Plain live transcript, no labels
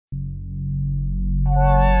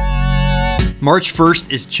March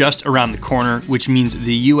 1st is just around the corner, which means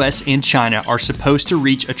the US and China are supposed to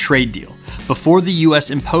reach a trade deal before the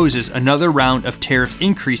US imposes another round of tariff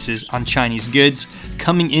increases on Chinese goods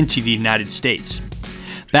coming into the United States.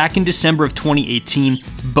 Back in December of 2018,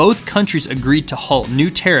 both countries agreed to halt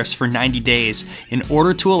new tariffs for 90 days in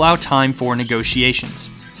order to allow time for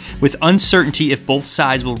negotiations. With uncertainty if both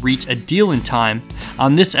sides will reach a deal in time,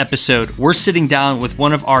 on this episode, we're sitting down with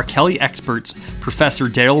one of our Kelley experts, Professor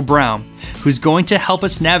Daryl Brown, who's going to help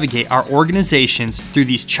us navigate our organizations through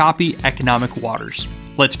these choppy economic waters.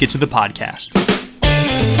 Let's get to the podcast.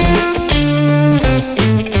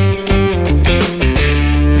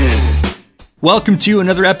 Welcome to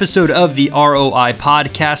another episode of the ROI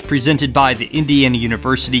Podcast presented by the Indiana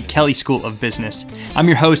University Kelley School of Business. I'm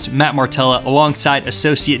your host, Matt Martella, alongside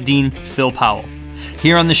Associate Dean Phil Powell.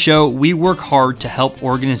 Here on the show, we work hard to help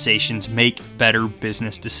organizations make better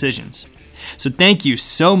business decisions. So thank you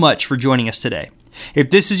so much for joining us today.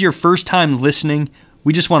 If this is your first time listening,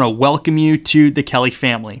 we just want to welcome you to the Kelley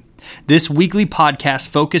family. This weekly podcast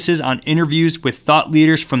focuses on interviews with thought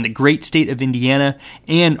leaders from the great state of Indiana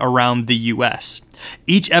and around the U.S.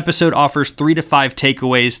 Each episode offers 3 to 5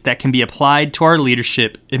 takeaways that can be applied to our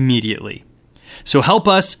leadership immediately. So help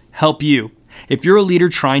us help you. If you're a leader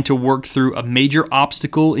trying to work through a major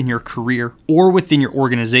obstacle in your career or within your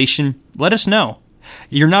organization, let us know.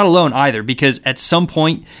 You're not alone either, because at some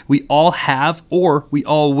point we all have or we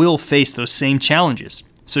all will face those same challenges.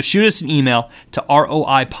 So shoot us an email to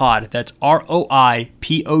ROIPod, that's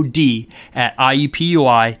ROIPOD at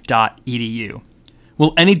iupui.edu.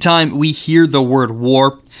 Well, anytime we hear the word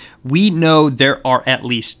war, we know there are at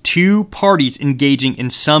least 2 parties engaging in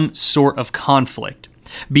some sort of conflict,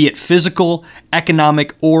 be it physical,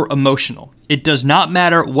 economic, or emotional. It does not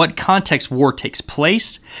matter what context war takes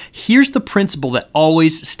place. Here's the principle that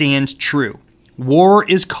always stands true. War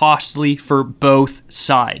is costly for both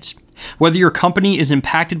sides. Whether your company is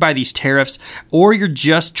impacted by these tariffs or you're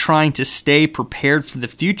just trying to stay prepared for the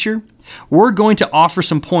future, we're going to offer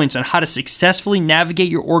some points on how to successfully navigate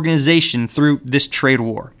your organization through this trade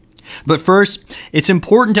war. But first, it's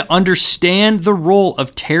important to understand the role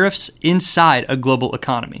of tariffs inside a global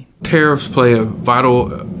economy. Tariffs play a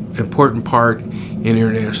vital, important part in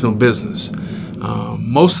international business.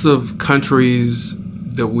 Most of countries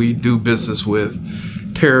that we do business with,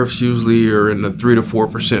 tariffs usually are in the 3 to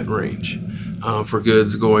 4% range for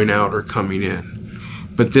goods going out or coming in.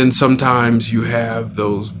 But then sometimes you have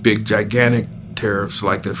those big, gigantic tariffs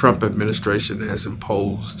like the Trump administration has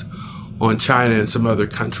imposed on China and some other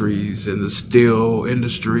countries in the steel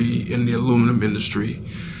industry, in the aluminum industry,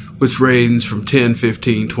 which range from 10,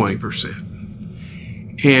 15,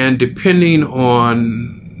 20%. And depending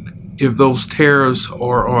on if those tariffs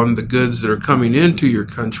are on the goods that are coming into your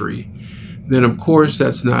country, then of course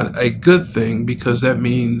that's not a good thing, because that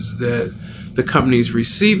means that the companies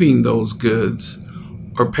receiving those goods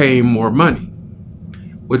are paying more money,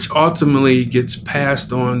 which ultimately gets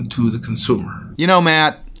passed on to the consumer. You know,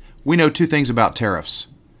 Matt, we know 2 things about tariffs.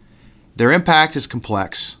 Their impact is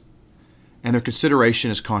complex, and their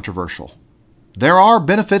consideration is controversial. There are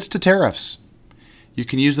benefits to tariffs. You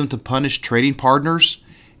can use them to punish trading partners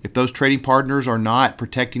if those trading partners are not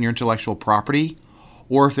protecting your intellectual property,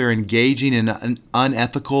 or if they're engaging in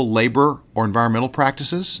unethical labor or environmental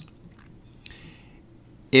practices.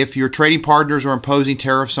 If your trading partners are imposing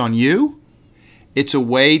tariffs on you, it's a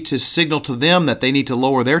way to signal to them that they need to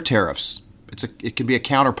lower their tariffs. It can be a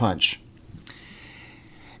counterpunch.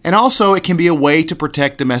 And also, it can be a way to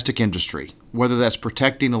protect domestic industry, whether that's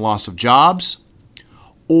protecting the loss of jobs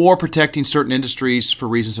or protecting certain industries for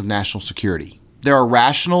reasons of national security. There are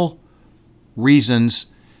rational reasons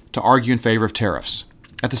to argue in favor of tariffs.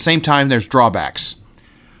 At the same time, there's drawbacks.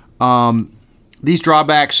 These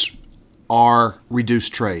drawbacks are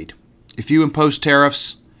reduced trade. If you impose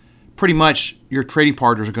tariffs, pretty much your trading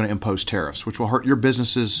partners are going to impose tariffs, which will hurt your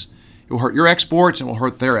businesses. It will hurt your exports and will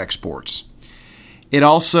hurt their exports. It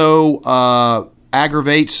also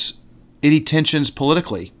aggravates any tensions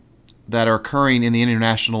politically that are occurring in the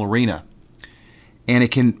international arena. And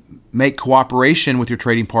it can make cooperation with your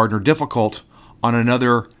trading partner difficult on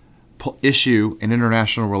another issue in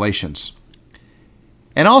international relations.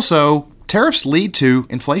 And also, tariffs lead to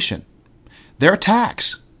inflation. They're a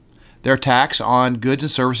tax. They're a tax on goods and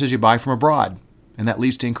services you buy from abroad. And that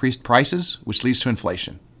leads to increased prices, which leads to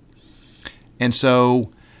inflation. And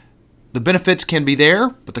so the benefits can be there,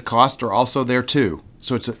 but the costs are also there too.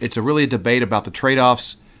 So it's really a debate about the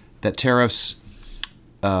trade-offs that tariffs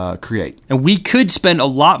create. And we could spend a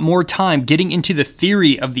lot more time getting into the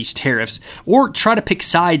theory of these tariffs or try to pick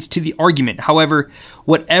sides to the argument. However,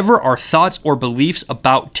 whatever our thoughts or beliefs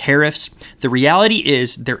about tariffs, the reality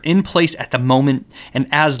is they're in place at the moment, and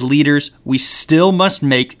as leaders, we still must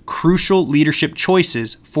make crucial leadership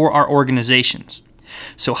choices for our organizations.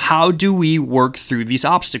 So how do we work through these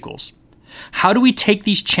obstacles? How do we take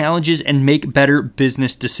these challenges and make better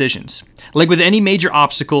business decisions? Like with any major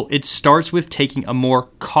obstacle, it starts with taking a more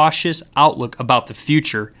cautious outlook about the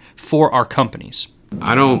future for our companies.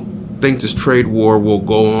 I don't think this trade war will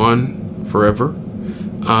go on forever,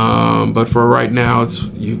 but for right now,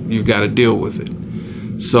 you've got to deal with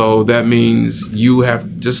it. So that means you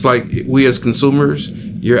have, just like we as consumers,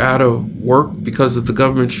 you're out of work because of the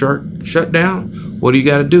government shutdown. What do you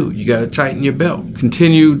got to do? You got to tighten your belt.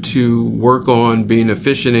 Continue to work on being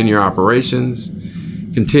efficient in your operations.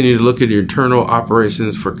 Continue to look at your internal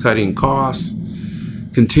operations for cutting costs.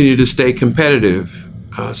 Continue to stay competitive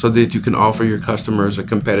so that you can offer your customers a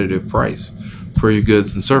competitive price for your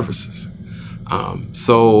goods and services.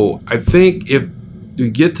 So I think if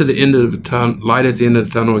you get to the end of the light at the end of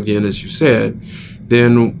the tunnel again, as you said,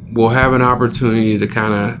 then we'll have an opportunity to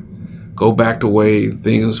kind of go back to the way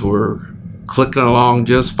things were clicking along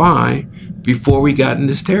just fine before we got in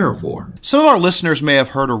this tariff war. Some of our listeners may have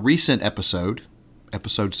heard a recent episode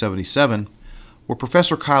 77, where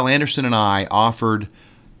Professor Kyle Anderson and I offered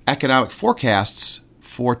economic forecasts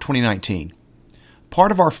for 2019.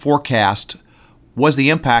 Part of our forecast was the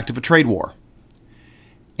impact of a trade war.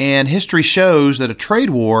 And history shows that a trade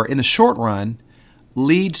war in the short run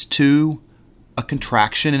leads to a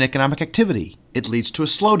contraction in economic activity. It leads to a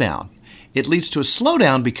slowdown. It leads to a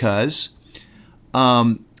slowdown because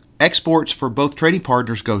exports for both trading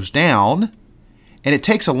partners goes down, and it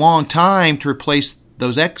takes a long time to replace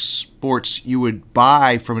those exports you would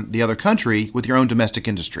buy from the other country with your own domestic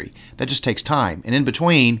industry. That just takes time. And in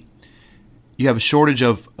between, you have a shortage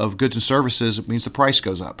of goods and services. It means the price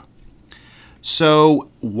goes up.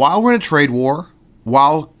 So while we're in a trade war,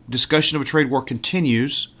 while discussion of a trade war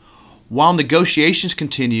continues, while negotiations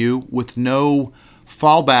continue with no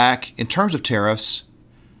fallback in terms of tariffs,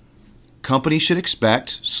 companies should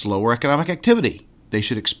expect slower economic activity. They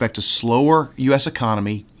should expect a slower U.S.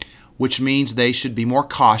 economy, which means they should be more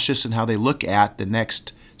cautious in how they look at the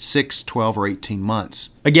next 6, 12, or 18 months.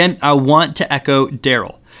 Again, I want to echo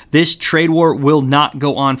Daryl. This trade war will not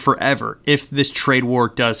go on forever if this trade war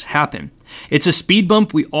does happen. It's a speed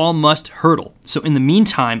bump we all must hurdle. So in the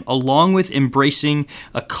meantime, along with embracing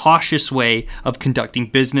a cautious way of conducting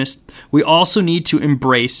business, we also need to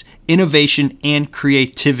embrace innovation and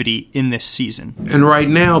creativity in this season. And right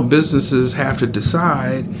now, businesses have to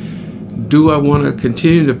decide, do I want to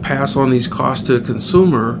continue to pass on these costs to the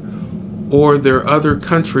consumer, or are there other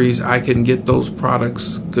countries I can get those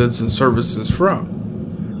products, goods, and services from?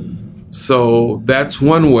 So that's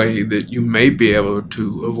one way that you may be able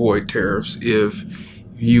to avoid tariffs. If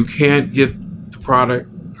you can't get the product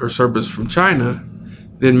or service from China,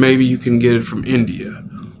 then maybe you can get it from India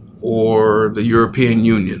or the European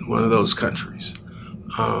Union, one of those countries.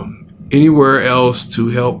 Anywhere else to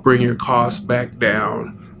help bring your costs back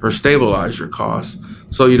down or stabilize your costs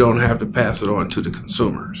so you don't have to pass it on to the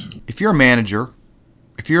consumers. If you're a manager,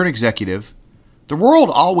 if you're an executive, the world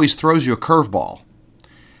always throws you a curveball.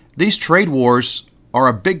 These trade wars are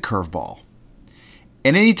a big curveball.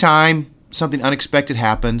 And anytime something unexpected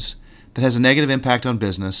happens that has a negative impact on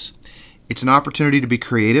business, it's an opportunity to be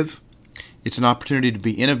creative. It's an opportunity to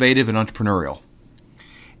be innovative and entrepreneurial.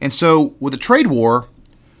 And so with a trade war,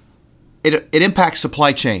 it impacts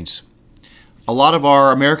supply chains. A lot of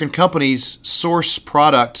our American companies source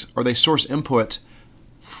product or they source input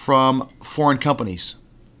from foreign companies.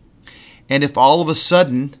 And if all of a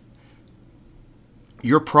sudden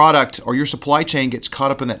your product or your supply chain gets caught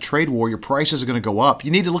up in that trade war, your prices are going to go up. You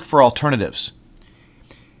need to look for alternatives.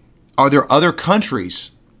 Are there other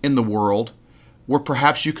countries in the world where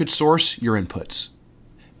perhaps you could source your inputs?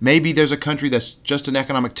 Maybe there's a country that's just an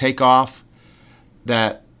economic takeoff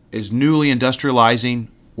that is newly industrializing,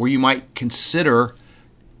 where you might consider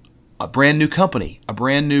a brand new company, a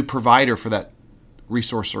brand new provider for that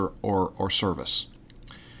resource or service.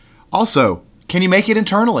 Also, can you make it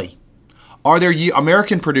internally? Are there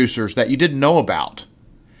American producers that you didn't know about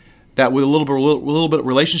that with a little bit of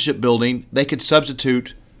relationship building, they could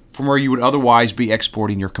substitute from where you would otherwise be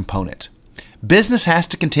exporting your component? Business has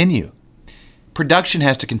to continue. Production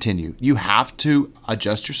has to continue. You have to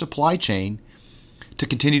adjust your supply chain to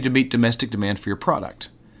continue to meet domestic demand for your product.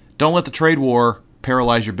 Don't let the trade war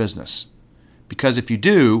paralyze your business, because if you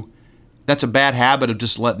do, that's a bad habit of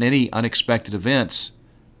just letting any unexpected events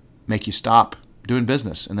make you stop doing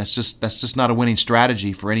business, and that's just not a winning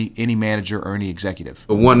strategy for any manager or any executive.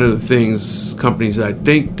 One of the things companies I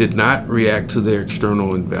think did not react to their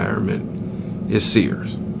external environment is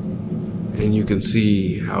Sears. And you can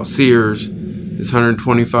see how Sears, this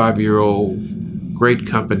 125-year-old great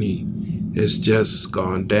company, has just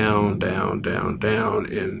gone down, down, down, down,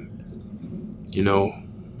 and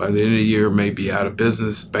by the end of the year may be out of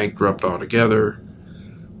business, bankrupt altogether.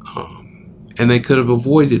 And they could have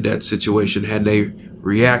avoided that situation had they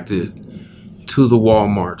reacted to the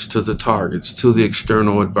Walmarts, to the Targets, to the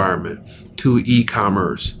external environment, to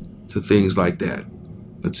e-commerce, to things like that.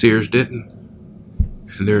 But Sears didn't.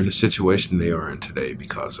 And they're in the situation they are in today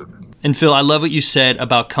because of it. And Phil, I love what you said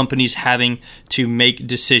about companies having to make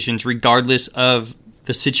decisions regardless of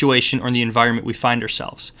the situation or the environment we find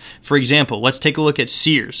ourselves. For example, let's take a look at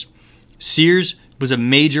Sears. Sears was a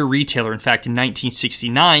major retailer. In fact, in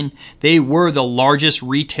 1969, they were the largest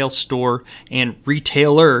retail store and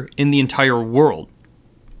retailer in the entire world.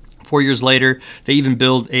 4 years later, they even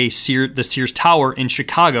built the Sears Tower in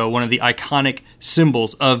Chicago, one of the iconic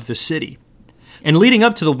symbols of the city. And leading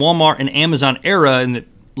up to the Walmart and Amazon era in the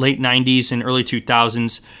late 90s and early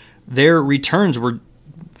 2000s, their returns were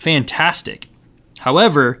fantastic.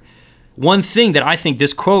 However, one thing that I think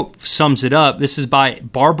this quote sums it up, this is by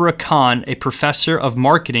Barbara Kahn, a professor of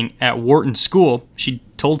marketing at Wharton School. She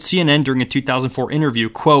told CNN during a 2004 interview,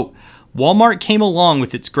 quote, "Walmart came along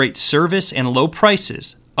with its great service and low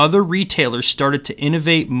prices. Other retailers started to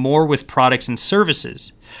innovate more with products and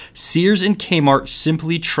services. Sears and Kmart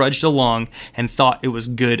simply trudged along and thought it was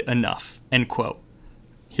good enough," end quote.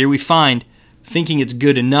 Here we find thinking it's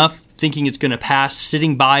good enough, thinking it's going to pass,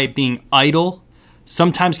 sitting by, being idle,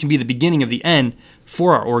 sometimes can be the beginning of the end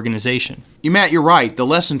for our organization. Matt, you're right. The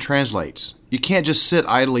lesson translates. You can't just sit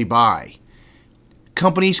idly by.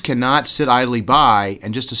 Companies cannot sit idly by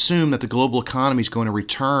and just assume that the global economy is going to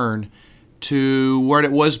return to where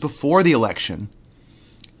it was before the election.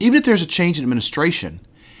 Even if there's a change in administration,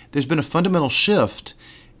 there's been a fundamental shift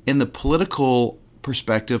in the political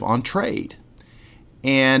perspective on trade.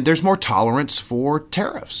 And there's more tolerance for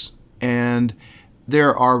tariffs. And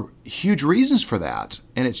there are huge reasons for that,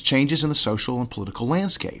 and it's changes in the social and political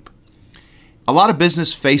landscape. A lot of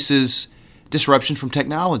business faces disruption from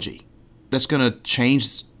technology that's going to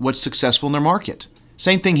change what's successful in their market.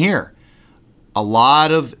 Same thing here. A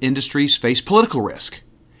lot of industries face political risk,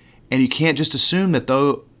 and you can't just assume that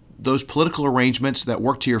those political arrangements that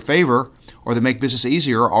work to your favor or that make business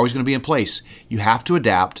easier are always going to be in place. You have to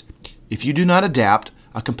adapt. If you do not adapt,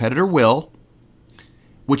 a competitor will,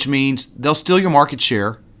 which means they'll steal your market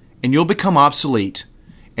share, and you'll become obsolete,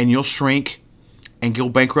 and you'll shrink, and you'll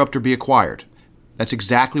bankrupt or be acquired. That's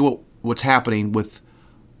exactly what's happening with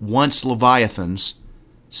once Leviathans,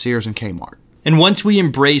 Sears and Kmart. And once we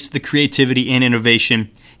embrace the creativity and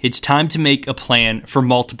innovation, it's time to make a plan for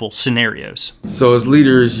multiple scenarios. So as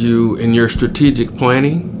leaders, in your strategic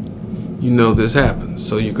planning, this happens.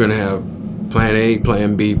 So you're going to have plan A,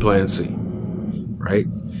 plan B, plan C, right?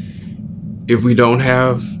 If we don't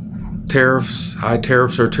have tariffs, high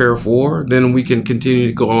tariffs or tariff war, then we can continue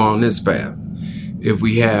to go along this path. If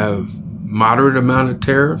we have moderate amount of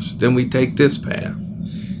tariffs, then we take this path.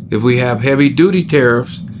 If we have heavy duty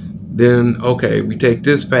tariffs, then okay, we take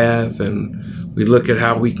this path and we look at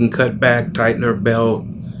how we can cut back, tighten our belt,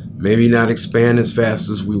 maybe not expand as fast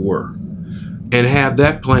as we were, and have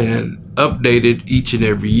that plan updated each and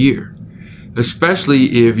every year,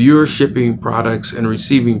 especially if you're shipping products and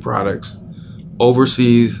receiving products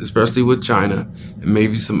overseas, especially with China and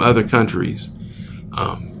maybe some other countries.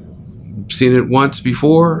 Seen it once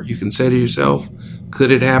before, you can say to yourself,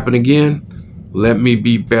 could it happen again? Let me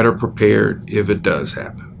be better prepared if it does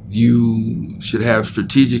happen. You should have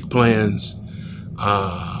strategic plans,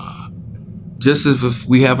 just as if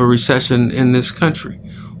we have a recession in this country,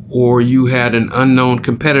 or you had an unknown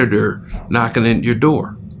competitor knocking at your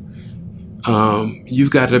door.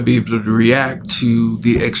 You've got to be able to react to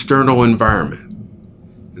the external environment.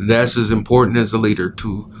 That's as important as a leader,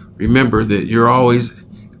 to remember that you're always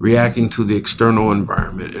reacting to the external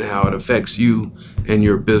environment and how it affects you and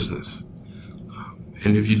your business.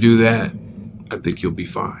 And if you do that, I think you'll be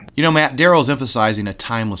fine. Matt, Daryl's emphasizing a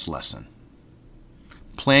timeless lesson.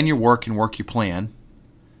 Plan your work and work your plan,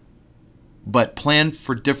 but plan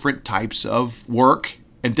for different types of work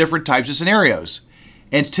and different types of scenarios.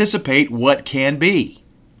 Anticipate what can be.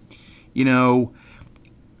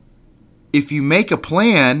 If you make a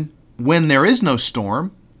plan when there is no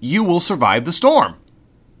storm, you will survive the storm.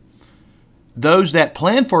 Those that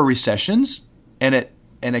plan for recessions and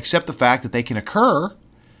accept the fact that they can occur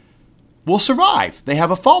will survive. They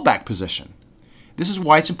have a fallback position. This is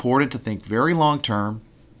why it's important to think very long term,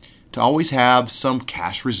 to always have some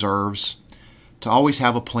cash reserves, to always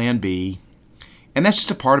have a plan B. And that's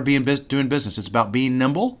just a part of doing business. It's about being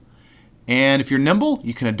nimble. And if you're nimble,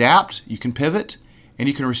 you can adapt, you can pivot, and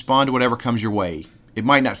you can respond to whatever comes your way. It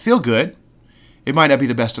might not feel good. It might not be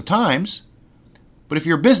the best of times. But if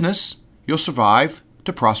you're a business, you'll survive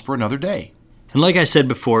to prosper another day. And like I said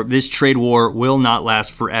before, this trade war will not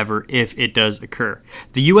last forever if it does occur.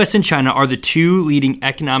 The US and China are the two leading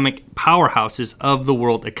economic powerhouses of the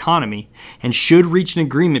world economy and should reach an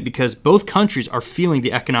agreement because both countries are feeling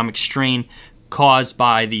the economic strain caused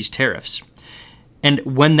by these tariffs. And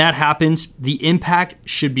when that happens, the impact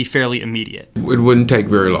should be fairly immediate. It wouldn't take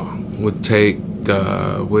very long. Wouldn't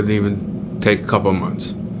even take a couple of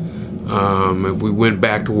months. If we went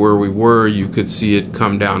back to where we were, you could see it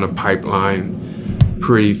come down a pipeline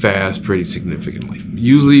pretty fast, pretty significantly.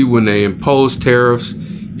 Usually when they impose tariffs,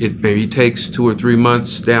 it maybe takes 2 or 3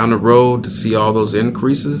 months down the road to see all those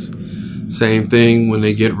increases. Same thing when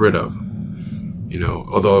they get rid of them.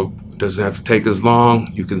 Although it doesn't have to take as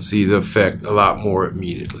long, you can see the effect a lot more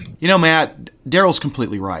immediately. Matt, Daryl's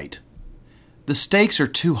completely right. The stakes are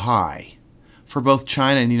too high for both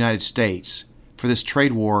China and the United States for this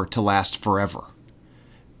trade war to last forever.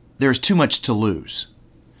 There's too much to lose.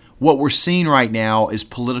 What we're seeing right now is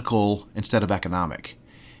political instead of economic.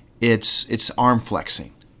 It's arm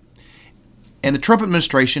flexing. And the Trump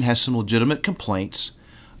administration has some legitimate complaints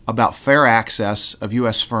about fair access of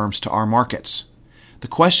U.S. firms to our markets. The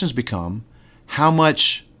questions become, how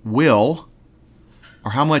much will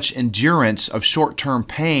or how much endurance of short-term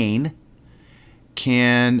pain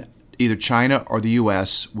can either China or the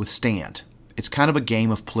U.S. withstand? It's kind of a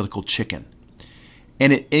game of political chicken.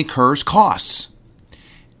 And it incurs costs.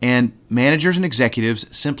 And managers and executives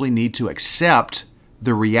simply need to accept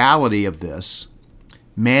the reality of this,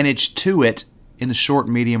 manage to it in the short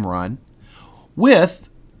and medium run, with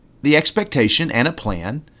the expectation and a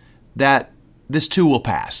plan that this too will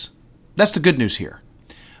pass. That's the good news here.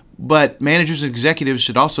 But managers and executives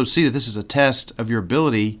should also see that this is a test of your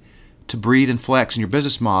ability to breathe and flex in your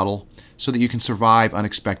business model so that you can survive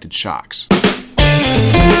unexpected shocks.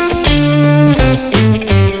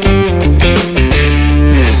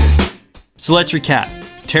 So let's recap.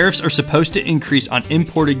 Tariffs are supposed to increase on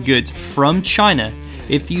imported goods from China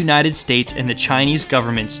if the United States and the Chinese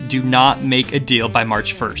governments do not make a deal by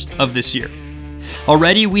March 1st of this year.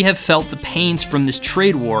 Already we have felt the pains from this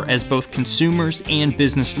trade war as both consumers and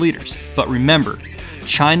business leaders. But remember,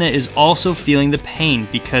 China is also feeling the pain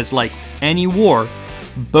because, like any war,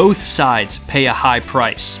 both sides pay a high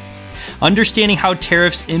price. Understanding how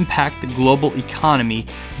tariffs impact the global economy,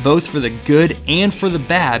 both for the good and for the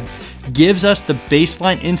bad, gives us the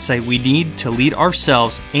baseline insight we need to lead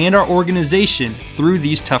ourselves and our organization through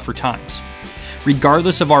these tougher times.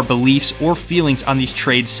 Regardless of our beliefs or feelings on these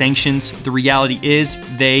trade sanctions, the reality is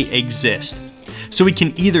they exist. So we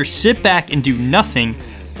can either sit back and do nothing,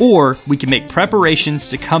 or we can make preparations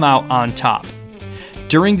to come out on top.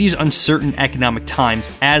 During these uncertain economic times,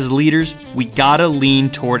 as leaders, we gotta lean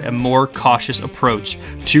toward a more cautious approach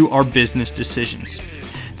to our business decisions.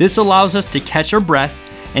 This allows us to catch our breath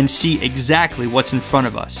and see exactly what's in front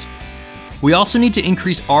of us. We also need to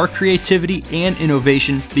increase our creativity and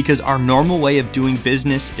innovation because our normal way of doing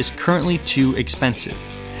business is currently too expensive.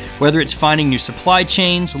 Whether it's finding new supply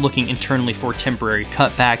chains, looking internally for temporary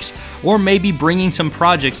cutbacks, or maybe bringing some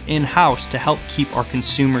projects in-house to help keep our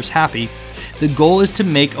consumers happy, the goal is to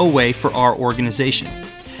make a way for our organization.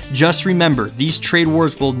 Just remember, these trade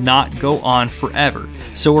wars will not go on forever,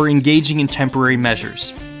 so we're engaging in temporary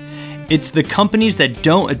measures. It's the companies that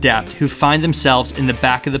don't adapt who find themselves in the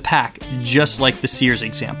back of the pack, just like the Sears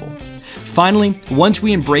example. Finally, once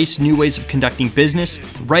we embrace new ways of conducting business,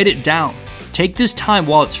 write it down. Take this time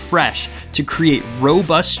while it's fresh to create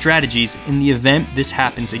robust strategies in the event this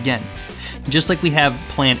happens again. Just like we have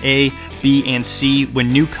plan A, B, and C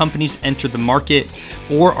when new companies enter the market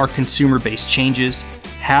or our consumer base changes,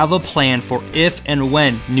 have a plan for if and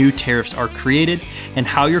when new tariffs are created and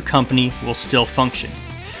how your company will still function.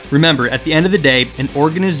 Remember, at the end of the day, an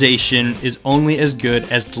organization is only as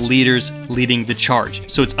good as the leaders leading the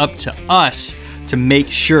charge. So it's up to us to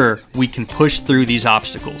make sure we can push through these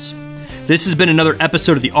obstacles. This has been another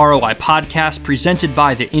episode of the ROI Podcast presented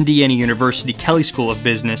by the Indiana University Kelley School of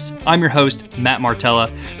Business. I'm your host, Matt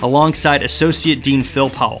Martella, alongside Associate Dean Phil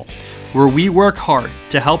Powell, where we work hard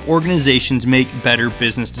to help organizations make better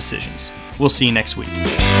business decisions. We'll see you next week.